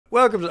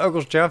Welcome to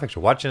Uncle's channel. Thanks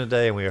for watching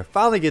today, and we are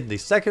finally getting the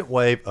second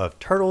wave of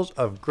Turtles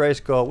of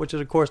Grayskull, which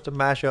is of course the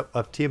mashup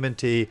of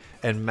TMNT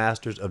and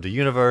Masters of the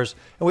Universe.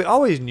 And we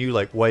always knew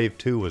like wave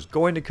 2 was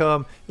going to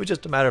come. It was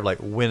just a matter of like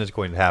when it's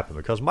going to happen,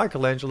 because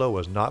Michelangelo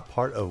was not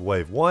part of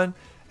wave 1,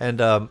 and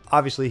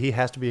obviously he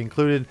has to be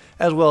included,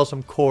 as well as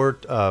some core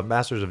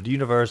Masters of the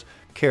Universe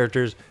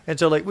characters. And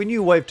so like we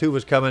knew wave 2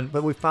 was coming,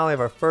 but we finally have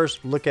our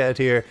first look at it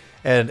here,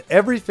 and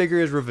every figure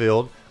is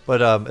revealed.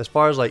 But as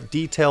far as like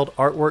detailed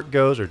artwork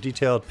goes, or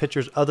detailed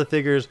pictures of the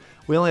figures,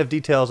 we only have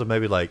details of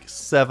maybe like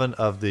 7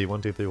 of the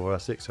 1, 2, 3, 4,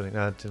 5, 6, 7, 8,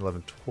 9, 10,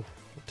 11, 12,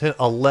 10,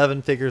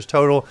 11 figures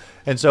total.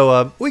 And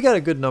so we got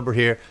a good number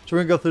here. So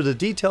we're going to go through the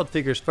detailed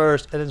figures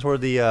first, and then sort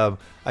of the,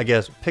 I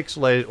guess,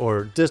 pixelated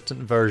or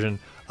distant version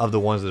of the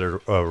ones that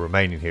are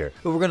remaining here.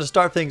 But we're going to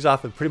start things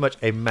off with pretty much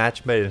a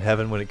match made in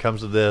heaven when it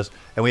comes to this.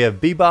 And we have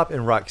Bebop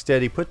and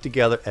Rocksteady put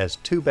together as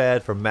Too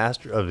Bad for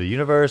Master of the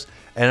Universe.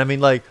 And I mean,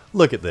 like,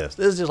 look at this.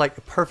 This is just like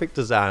a perfect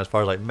design as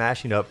far as like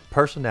mashing up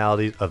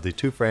personalities of the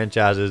two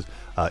franchises,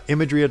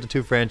 imagery of the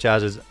two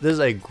franchises. This is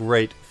a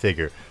great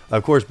figure.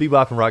 Of course,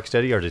 Bebop and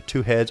Rocksteady are the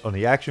two heads on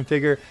the action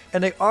figure,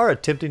 and they are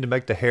attempting to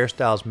make the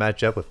hairstyles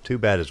match up with Too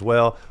Bad as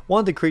well.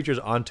 One of the creatures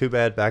on Too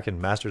Bad back in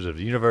Masters of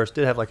the Universe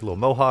did have like a little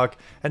mohawk,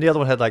 and the other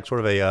one had like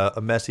sort of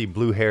a messy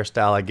blue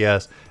hairstyle, I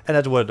guess, and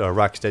that's what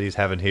Rocksteady's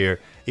having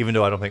here, even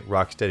though I don't think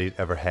Rocksteady's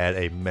ever had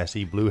a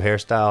messy blue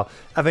hairstyle.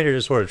 I think they're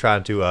just sort of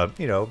trying to,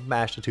 you know,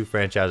 mash the two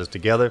franchises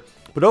together.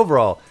 But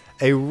overall,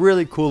 a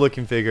really cool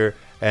looking figure,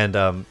 and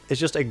it's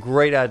just a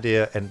great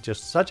idea, and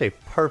just such a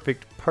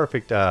perfect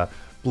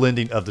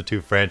blending of the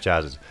two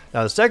franchises.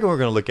 Now the second we're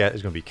going to look at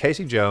is going to be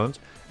Casey Jones,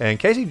 and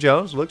Casey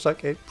Jones looks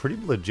like a pretty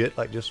legit,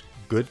 like just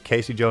good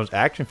Casey Jones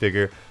action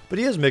figure, but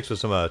he is mixed with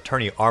some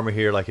attorney armor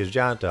here. Like his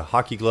giant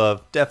hockey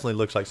glove definitely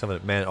looks like something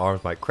that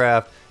Man-at-Arms might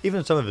craft.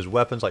 Even some of his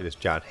weapons, like this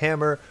giant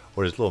hammer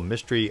or this little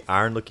mystery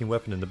iron looking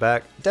weapon in the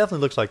back, definitely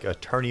looks like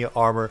Eternia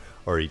armor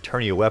or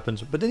Eternia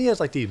weapons. But then he has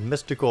like these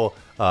mystical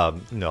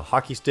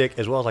hockey stick,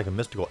 as well as like a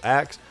mystical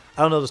axe.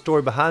 I don't know the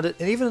story behind it,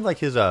 and even like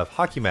his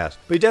hockey mask.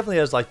 But he definitely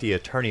has like the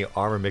Eternia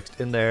armor mixed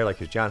in there, like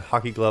his giant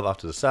hockey glove off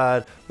to the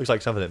side. Looks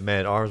like something that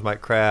Man-at-Arms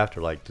might craft,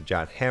 or like the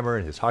giant hammer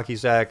in his hockey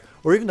sack,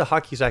 or even the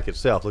hockey sack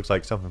itself looks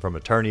like something from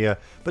Eternia.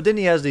 But then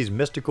he has these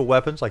mystical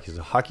weapons, like his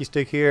hockey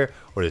stick here,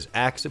 or his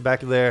axe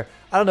back there.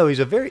 I don't know, he's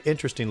a very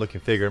interesting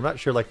looking figure. I'm not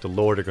sure like the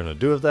lore they're going to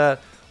do with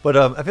that. But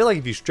I feel like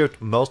if you stripped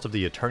most of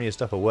the Eternia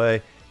stuff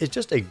away, it's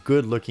just a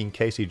good looking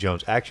Casey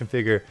Jones action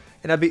figure.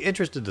 And I'd be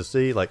interested to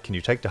see, like, can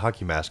you take the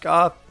hockey mask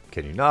off?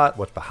 Can you not?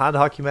 What's behind the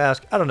hockey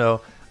mask? I don't know.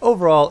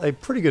 Overall, a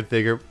pretty good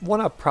figure. One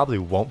I probably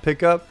won't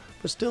pick up,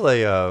 but still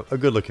a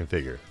good looking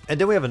figure. And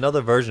then we have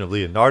another version of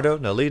Leonardo.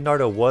 Now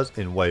Leonardo was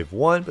in wave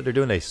 1, but they're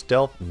doing a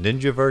stealth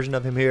ninja version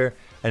of him here.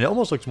 And it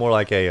almost looks more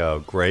like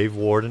a grave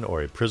warden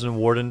or a prison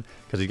warden,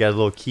 because he's got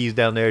little keys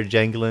down there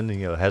jangling,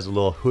 and has a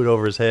little hood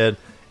over his head.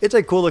 It's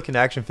a cool looking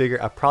action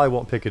figure. I probably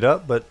won't pick it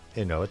up, but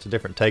it's a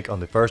different take on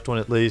the first one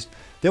at least.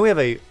 Then we have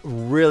a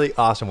really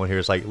awesome one here.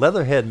 It's like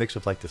Leatherhead mixed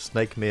with like the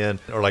Snake Men,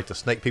 or like the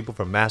Snake People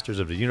from Masters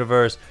of the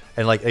Universe.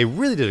 And like they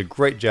really did a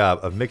great job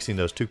of mixing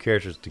those two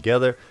characters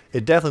together.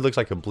 It definitely looks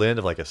like a blend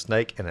of like a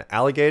snake and an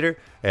alligator.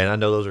 And I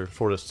know those are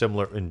sort of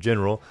similar in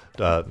general,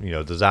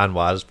 design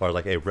wise, as far as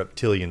like a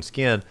reptilian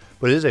skin.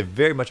 But it is a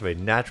very much of a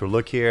natural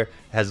look here. It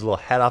has a little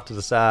hat off to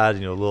the side, a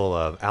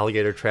little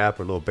alligator trap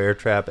or a little bear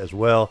trap as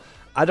well.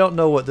 I don't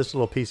know what this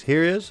little piece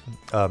here is.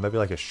 Maybe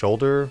like a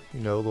shoulder,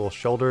 little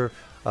shoulder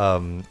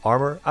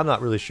armor. I'm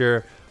not really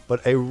sure,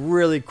 but a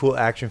really cool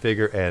action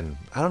figure. And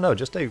I don't know,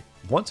 just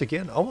once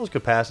again, almost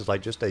could pass as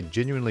like just a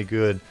genuinely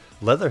good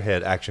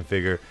Leatherhead action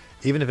figure.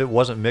 Even if it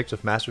wasn't mixed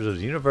with Masters of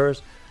the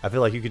Universe, I feel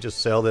like you could just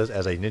sell this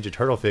as a Ninja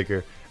Turtle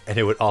figure, and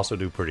it would also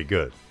do pretty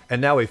good. And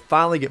now we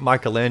finally get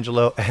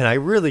Michelangelo, and I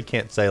really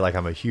can't say like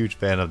I'm a huge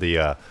fan of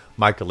the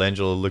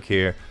Michelangelo look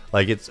here.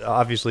 Like it's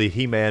obviously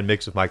Heman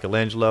mixed with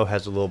Michelangelo,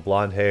 has a little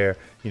blonde hair,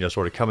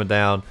 sort of coming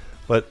down.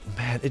 But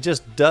man, it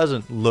just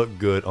doesn't look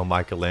good on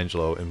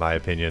Michelangelo in my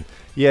opinion.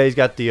 Yeah, he's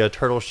got the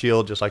turtle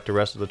shield just like the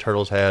rest of the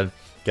turtles had.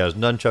 Got his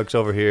nunchucks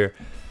over here.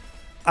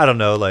 I don't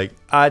know, like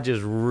I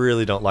just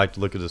really don't like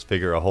the look of this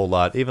figure a whole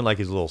lot. Even like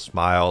his little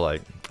smile,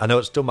 like I know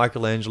it's still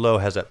Michelangelo,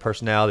 has that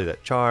personality,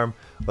 that charm,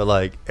 but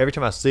like every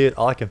time I see it,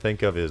 all I can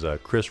think of is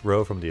Chris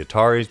Rowe from the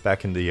Ataris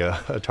back in the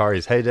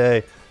Atari's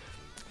heyday.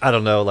 I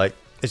don't know, like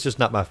it's just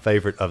not my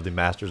favorite of the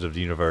Masters of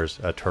the Universe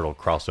turtle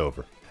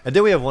crossover. And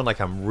then we have one like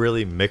I'm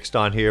really mixed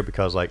on here,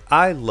 because like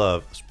I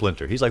love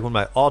Splinter. He's like one of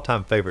my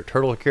all-time favorite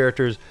turtle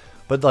characters.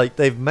 But like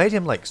they've made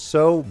him like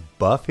so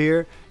buff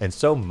here and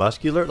so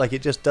muscular, like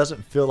it just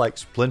doesn't feel like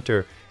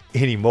Splinter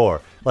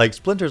anymore. Like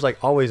Splinter's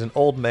like always an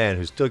old man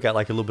who's still got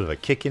like a little bit of a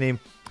kick in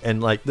him,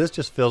 and like this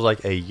just feels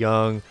like a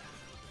young,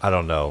 I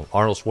don't know,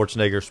 Arnold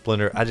Schwarzenegger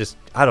Splinter.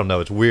 I don't know,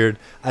 it's weird.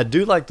 I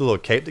do like the little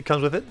cape that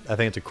comes with it. I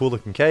think it's a cool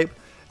looking cape.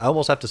 I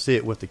almost have to see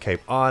it with the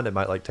cape on. It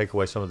might like take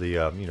away some of the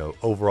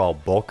overall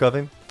bulk of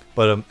him.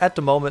 But at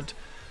the moment,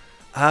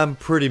 I'm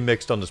pretty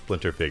mixed on the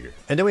Splinter figure.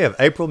 And then we have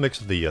April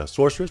mixed with the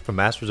Sorceress from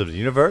Masters of the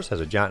Universe, has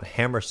a giant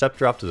hammer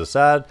scepter off to the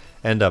side,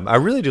 and I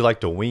really do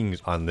like the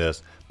wings on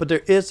this, but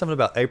there is something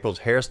about April's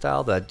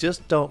hairstyle that I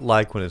just don't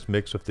like when it's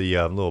mixed with the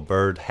little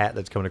bird hat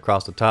that's coming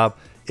across the top.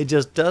 It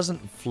just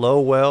doesn't flow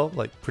well,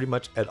 like pretty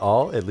much at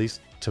all, at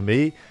least to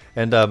me.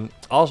 And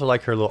also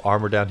like her little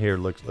armor down here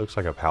looks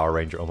like a Power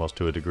Ranger almost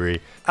to a degree.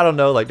 I don't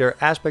know, like there are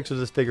aspects of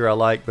this figure I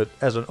like, but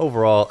as an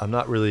overall, I'm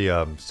not really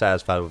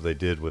satisfied with what they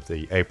did with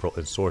the April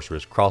and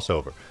Sorceress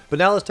crossover. But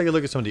now let's take a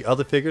look at some of the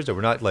other figures that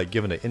we're not like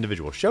given an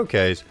individual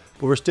showcase,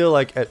 but we're still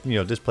like at, you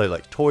know, displayed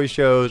like toy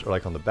shows or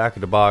like on the back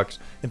of the box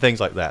and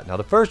things like that. Now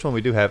the first one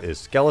we do have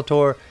is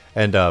Skeletor,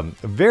 and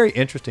very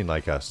interesting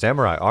like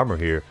samurai armor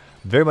here.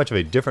 Very much of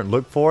a different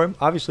look for him.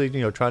 Obviously,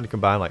 you know, trying to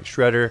combine like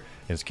Shredder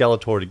and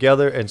Skeletor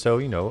together, and so,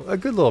 you know, a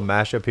good little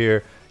mashup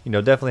here. You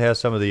know, definitely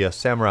has some of the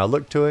samurai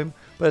look to him,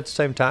 but at the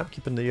same time,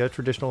 keeping the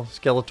traditional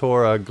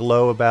Skeletor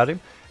glow about him.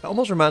 It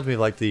almost reminds me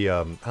of like the,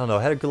 I don't know,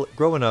 I had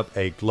growing up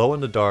a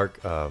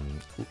glow-in-the-dark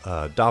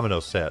domino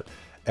set,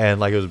 and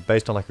like it was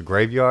based on like a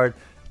graveyard.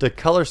 The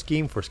color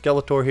scheme for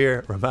Skeletor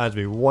here reminds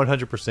me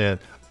 100%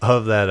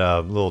 of that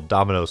little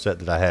domino set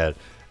that I had.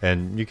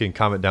 And you can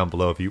comment down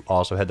below if you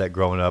also had that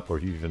growing up, or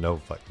if you even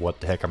know like what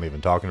the heck I'm even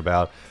talking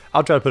about.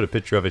 I'll try to put a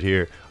picture of it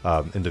here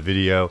in the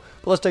video.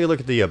 But let's take a look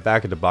at the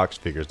back of the box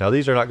figures. Now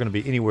these are not going to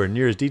be anywhere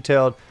near as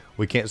detailed.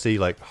 We can't see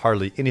like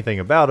hardly anything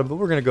about them, but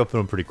we're going to go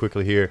through them pretty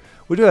quickly here.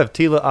 We do have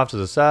Teela off to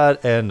the side,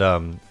 and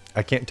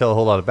I can't tell a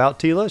whole lot about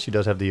Teela. She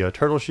does have the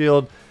turtle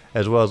shield,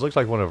 as well as looks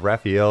like one of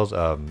Raphael's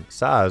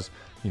size,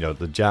 you know,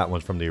 the giant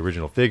ones from the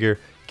original figure.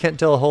 Can't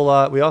tell a whole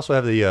lot. We also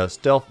have the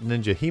Stealth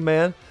Ninja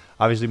Heman.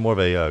 Obviously more of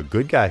a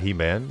good guy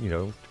He-Man, you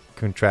know,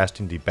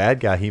 contrasting the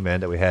bad guy He-Man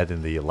that we had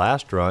in the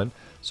last run.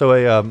 So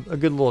a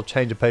good little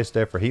change of pace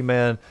there for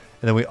He-Man.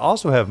 And then we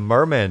also have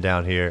Merman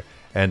down here.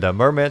 And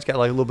Merman's got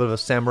like a little bit of a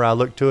samurai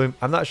look to him.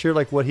 I'm not sure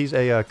like what he's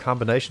a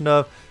combination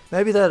of.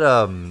 Maybe that,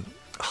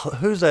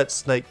 who's that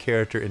snake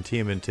character in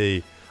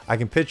TMNT? I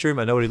can picture him.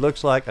 I know what he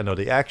looks like. I know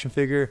the action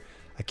figure.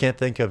 I can't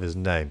think of his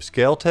name.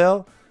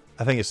 Scaletail?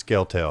 I think it's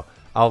Scaletail.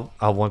 I'll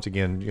once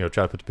again, you know,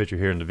 try to put the picture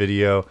here in the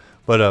video,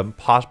 but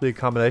possibly a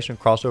combination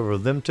crossover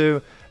of them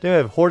two. Then we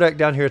have Hordak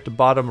down here at the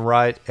bottom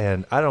right,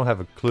 and I don't have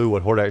a clue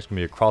what Hordak's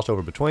gonna be a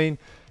crossover between,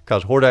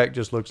 because Hordak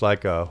just looks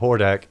like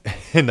Hordak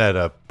in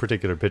that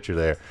particular picture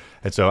there,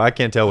 and so I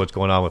can't tell what's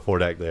going on with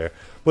Hordak there.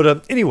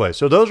 But anyway,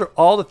 so those are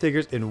all the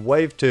figures in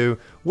Wave 2.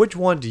 Which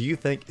one do you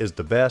think is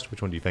the best?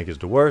 Which one do you think is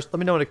the worst? Let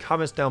me know in the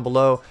comments down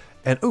below.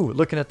 And ooh,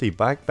 looking at the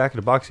back of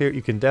the box here,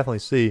 you can definitely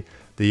see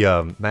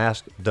the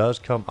mask does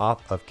come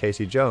off of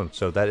Casey Jones.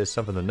 So that is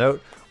something to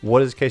note.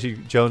 What is Casey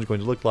Jones going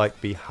to look like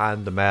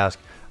behind the mask?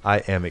 I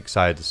am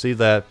excited to see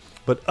that.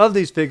 But of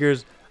these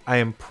figures, I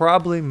am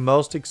probably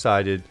most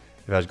excited,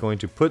 if I was going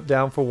to put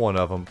down for one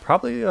of them,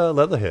 probably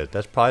Leatherhead.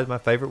 That's probably my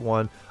favorite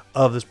one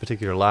of this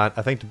particular line.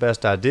 I think the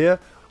best idea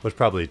was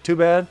probably Too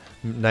Bad,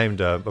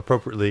 named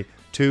appropriately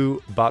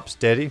To Bop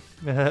Steady.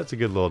 That's a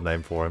good little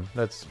name for him.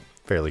 That's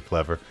fairly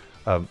clever.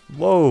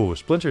 Whoa,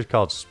 Splinter's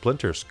called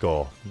Splinter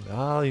Skull.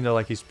 Oh, you know,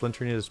 like he's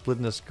splintering it,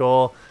 splitting the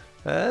skull.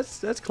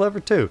 That's clever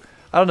too.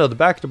 I don't know, the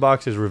back of the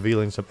box is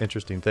revealing some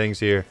interesting things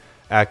here.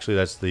 Actually,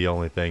 that's the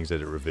only things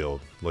that it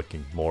revealed,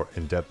 looking more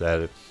in depth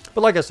at it.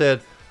 But like I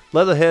said,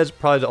 Leatherhead's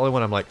probably the only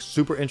one I'm like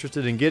super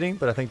interested in getting,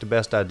 but I think the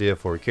best idea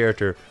for a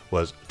character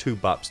was To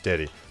Bop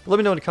Steady. But let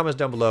me know in the comments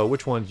down below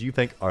which ones you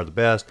think are the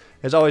best.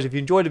 As always, if you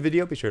enjoyed the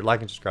video, be sure to like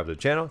and subscribe to the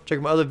channel. Check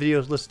out my other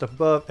videos, list stuff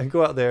above, and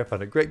go out there,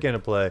 find a great game to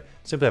play.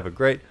 Simply have a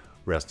great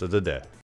rest of the day.